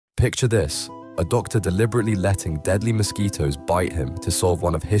Picture this, a doctor deliberately letting deadly mosquitoes bite him to solve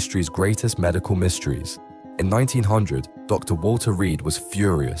one of history's greatest medical mysteries. In 1900, Dr. Walter Reed was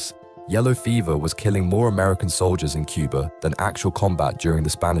furious. Yellow fever was killing more American soldiers in Cuba than actual combat during the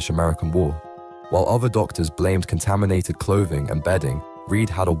Spanish-American War. While other doctors blamed contaminated clothing and bedding,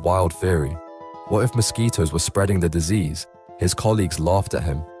 Reed had a wild theory. What if mosquitoes were spreading the disease? His colleagues laughed at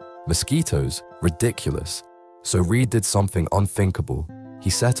him. Mosquitoes? Ridiculous. So Reed did something unthinkable. He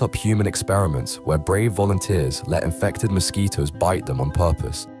set up human experiments where brave volunteers let infected mosquitoes bite them on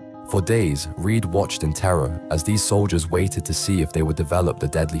purpose. For days, Reed watched in terror as these soldiers waited to see if they would develop the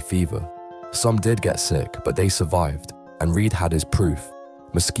deadly fever. Some did get sick, but they survived, and Reed had his proof.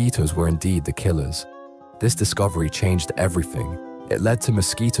 Mosquitoes were indeed the killers. This discovery changed everything. It led to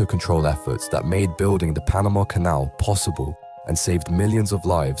mosquito control efforts that made building the Panama Canal possible and saved millions of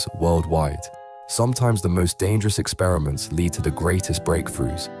lives worldwide. Sometimes the most dangerous experiments lead to the greatest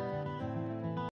breakthroughs.